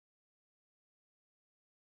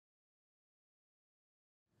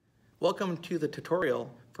Welcome to the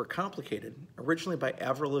tutorial for Complicated, originally by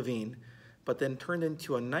Avril Lavigne, but then turned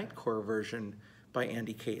into a Nightcore version by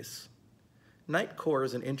Andie. Nightcore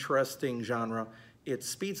is an interesting genre. It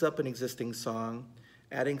speeds up an existing song,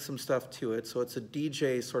 adding some stuff to it, so it's a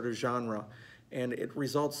DJ sort of genre, and it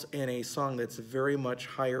results in a song that's very much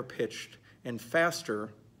higher pitched and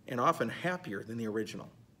faster and often happier than the original.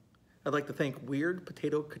 I'd like to thank Weird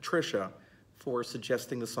Potato Patricia for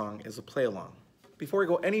suggesting the song as a play-along. Before we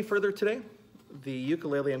go any further today, the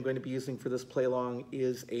ukulele I'm going to be using for this play-along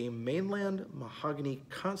is a mainland mahogany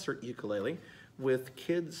concert ukulele with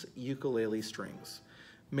kids ukulele strings.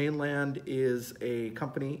 Mainland is a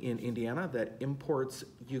company in Indiana that imports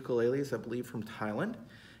ukuleles, I believe, from Thailand,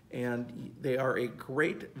 and they are a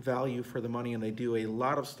great value for the money, and they do a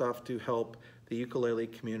lot of stuff to help the ukulele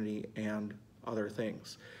community and other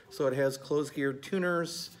things. So it has closed-geared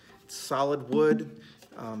tuners, solid wood,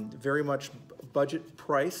 very much budget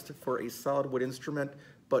priced for a solid wood instrument,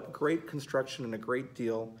 but great construction and a great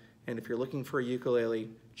deal. And if you're looking for a ukulele,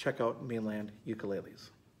 check out Mainland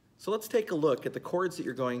Ukuleles. So let's take a look at the chords that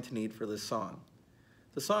you're going to need for this song.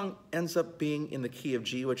 The song ends up being in the key of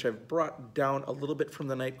G, which I've brought down a little bit from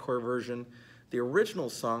the Nightcore version. The original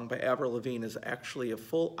song by Avril Lavigne is actually a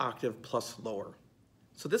full octave plus lower.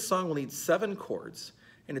 So this song will need 7 chords,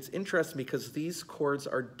 and it's interesting because these chords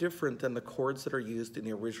are different than the chords that are used in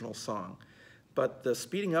the original song. But the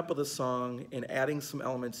speeding up of the song and adding some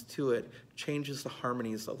elements to it changes the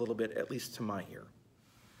harmonies a little bit, at least to my ear.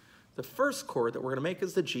 The first chord that we're going to make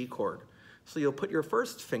is the G chord. So you'll put your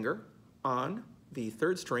first finger on the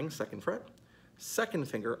 3rd string, 2nd fret, second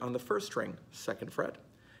finger on the 1st string, 2nd fret,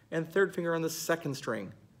 and third finger on the 2nd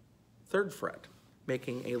string, 3rd fret,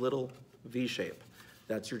 making a little V shape.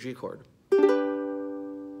 That's your G chord.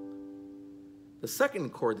 The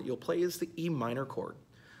second chord that you'll play is the E minor chord.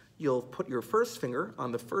 You'll put your first finger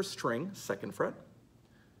on the 1st string, 2nd fret.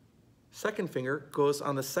 Second finger goes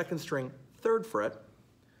on the 2nd string, 3rd fret.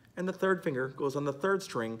 And the third finger goes on the 3rd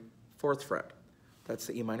string, 4th fret. That's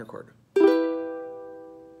the E minor chord.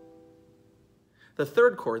 The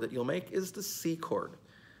third chord that you'll make is the C chord.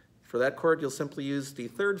 For that chord, you'll simply use the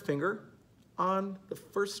 3rd finger on the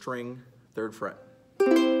 1st string, 3rd fret.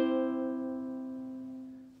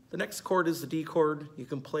 The next chord is the D chord. You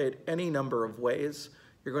can play it any number of ways.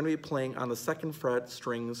 You're going to be playing on the 2nd fret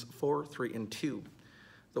strings 4, 3, and 2.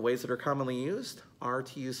 The ways that are commonly used are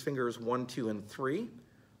to use fingers 1, 2, and 3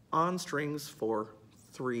 on strings 4,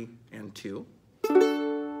 3, and 2.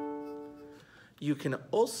 You can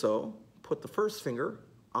also put the first finger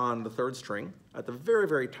on the 3rd string at the very,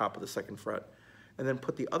 very top of the 2nd fret, and then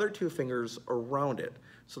put the other 2 fingers around it.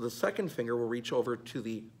 So the 2nd finger will reach over to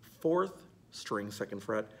the 4th string, 2nd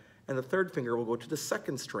fret, and the 3rd finger will go to the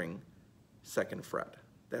 2nd string, 2nd fret.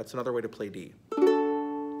 That's another way to play D.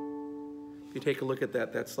 If you take a look at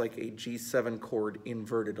that, that's like a G7 chord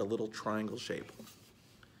inverted, a little triangle shape.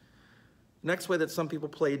 The next way that some people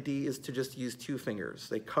play D is to just use 2 fingers.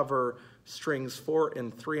 They cover strings 4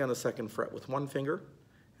 and 3 on the 2nd fret with 1 finger,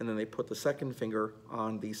 and then they put the 2nd finger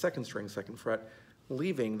on the 2nd string, 2nd fret,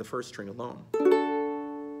 leaving the 1st string alone.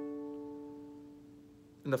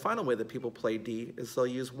 And the final way that people play D is they'll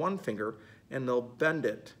use 1 finger and they'll bend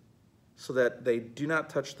it so that they do not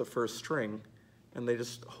touch the 1st string, and they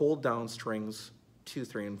just hold down strings 2,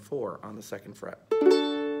 3, and 4 on the 2nd fret.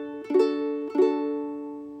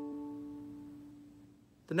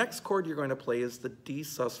 The next chord you're going to play is the D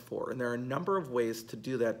sus4, and there are a number of ways to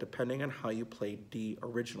do that depending on how you played D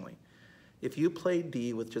originally. If you play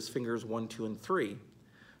D with just fingers 1, 2, and 3,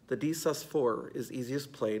 the D sus4 is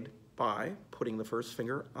easiest played by putting the 1st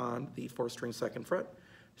finger on the 4th string, 2nd fret,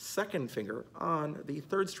 2nd finger on the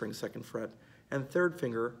 3rd string, 2nd fret, and 3rd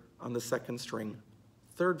finger on the 2nd string,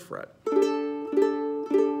 3rd fret.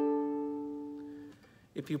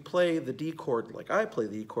 If you play the D chord like I play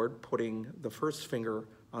the D chord, putting the 1st finger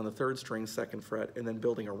on the 3rd string, 2nd fret, and then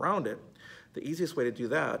building around it, the easiest way to do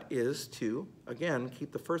that is to, again,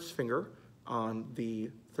 keep the 1st finger on the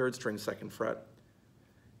 3rd string, 2nd fret,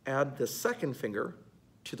 add the 2nd finger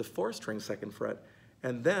to the 4th string, 2nd fret,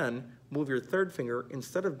 and then move your 3rd finger,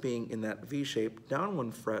 instead of being in that V shape, down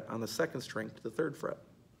 1 fret on the 2nd string to the 3rd fret.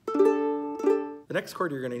 The next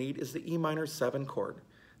chord you're going to need is the E minor 7 chord.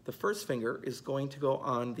 The 1st finger is going to go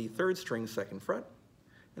on the 3rd string, 2nd fret,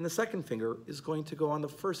 and the 2nd finger is going to go on the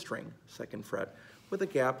 1st string, 2nd fret, with a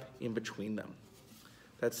gap in between them.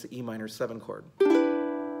 That's the E minor 7 chord.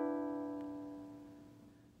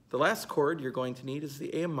 The last chord you're going to need is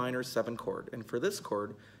the A minor 7 chord, and for this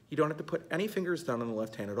chord, you don't have to put any fingers down on the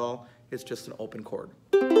left hand at all. It's just an open chord.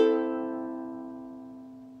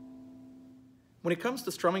 When it comes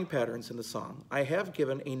to strumming patterns in the song, I have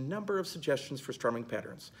given a number of suggestions for strumming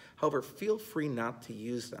patterns. However, feel free not to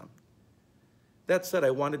use them. That said, I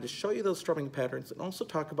wanted to show you those strumming patterns and also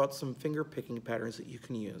talk about some finger picking patterns that you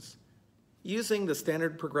can use. Using the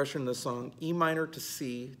standard progression in the song, E minor to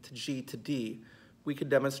C to G to D, we could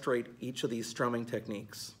demonstrate each of these strumming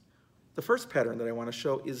techniques. The first pattern that I want to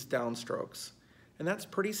show is downstrokes. And that's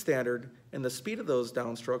pretty standard, and the speed of those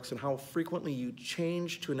downstrokes and how frequently you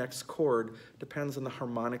change to a next chord depends on the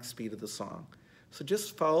harmonic speed of the song. So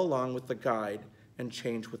just follow along with the guide and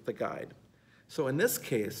change with the guide. So in this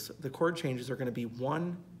case, the chord changes are going to be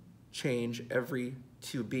one change every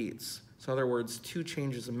 2 beats. So in other words, 2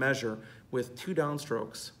 changes a measure with 2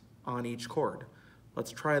 downstrokes on each chord.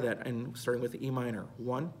 Let's try that, and starting with the E minor.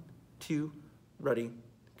 1, 2, ready,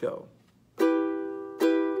 go.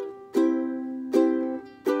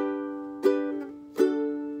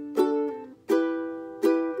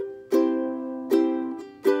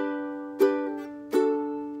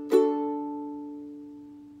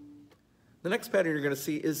 The next pattern you're going to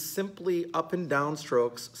see is simply up and down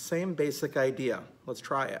strokes, same basic idea. Let's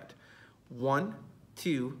try it. 1,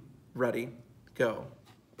 2, ready, go.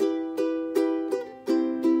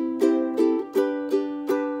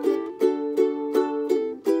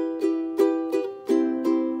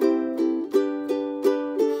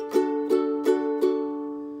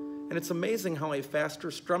 And it's amazing how a faster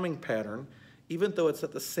strumming pattern, even though it's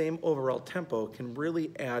at the same overall tempo, can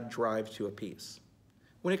really add drive to a piece.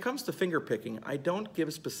 When it comes to finger picking, I don't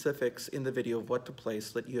give specifics in the video of what to play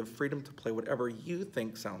so that you have freedom to play whatever you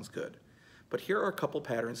think sounds good. But here are a couple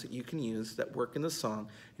patterns that you can use that work in the song,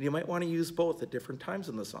 and you might want to use both at different times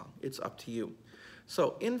in the song. It's up to you.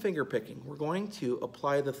 So in finger picking, we're going to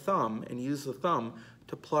apply the thumb and use the thumb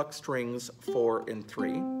to pluck strings 4 and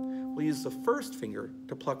 3. We'll use the first finger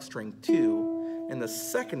to pluck string 2, and the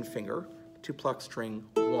second finger to pluck string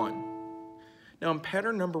 1. Now in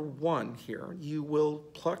pattern number 1 here, you will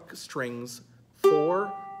pluck strings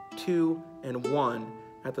 4, 2, and 1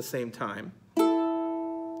 at the same time,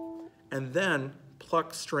 and then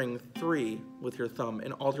pluck string 3 with your thumb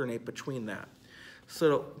and alternate between that.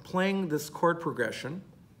 So playing this chord progression,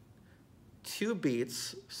 2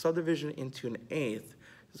 beats, subdivision into an eighth,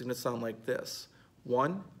 is going to sound like this.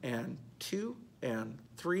 1 and 2 and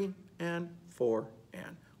 3 and 4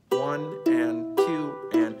 and 1 and 2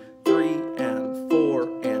 and 3 and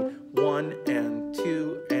 4 and 1 and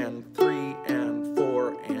 2 and 3 and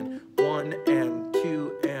 4 and 1 and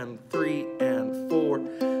 2 and 3 and 4,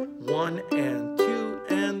 1 and 2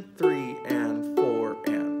 and 3 and 4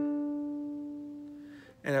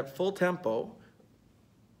 and at full tempo,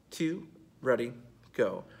 2, ready,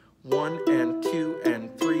 go. 1 and 2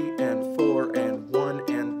 and 3 and 4 and 1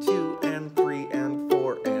 and 2 and 3 and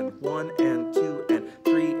 4 and 1 and 2 and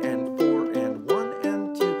 3 and 4 and 1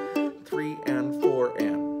 and 2, 3 and 4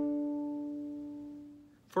 and.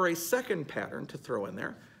 For a second pattern to throw in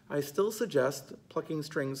there, I still suggest plucking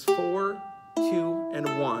strings 4, 2,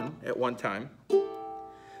 and 1 at one time,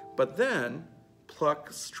 but then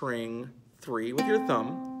pluck string 3 with your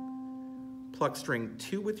thumb, pluck string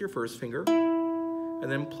 2 with your first finger,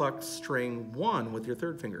 and then pluck string 1 with your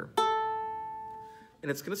third finger. And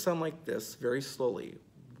it's going to sound like this very slowly.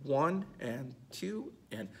 1 and 2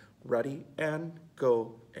 and ready and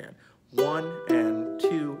go and 1 and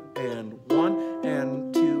 2 and 1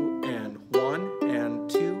 and 2 and 1 and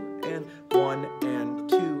 2 and 1 and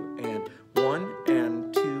 2 and 1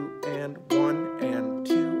 and 2 and 1 and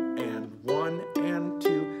 2 and 1 and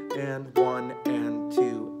 2 and 1 and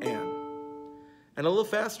 2 and a little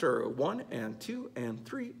faster. 1 and 2 and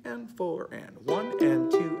 3 and 4 and 1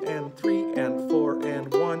 and 2 and 3 and 4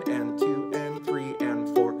 and 1 and 2 and 3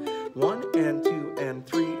 and 4, 1 and 2 and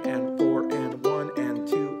 3 and 4 and 1 and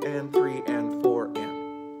 2 and 3 and 4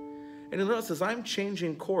 and you'll notice as I'm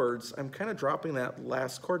changing chords, I'm kind of dropping that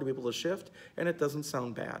last chord to be able to shift, and it doesn't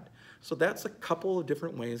sound bad. So that's a couple of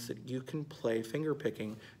different ways that you can play finger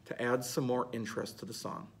picking to add some more interest to the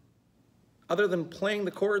song. Other than playing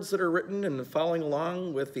the chords that are written and following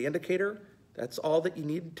along with the indicator, that's all that you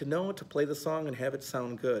need to know to play the song and have it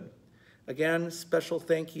sound good. Again, special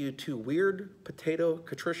thank you to Weird Potato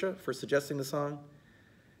Katricia for suggesting the song.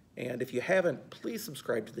 And if you haven't, please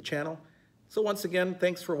subscribe to the channel. So once again,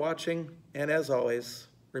 thanks for watching. And as always,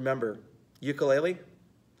 remember, ukulele,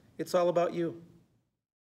 it's all about you.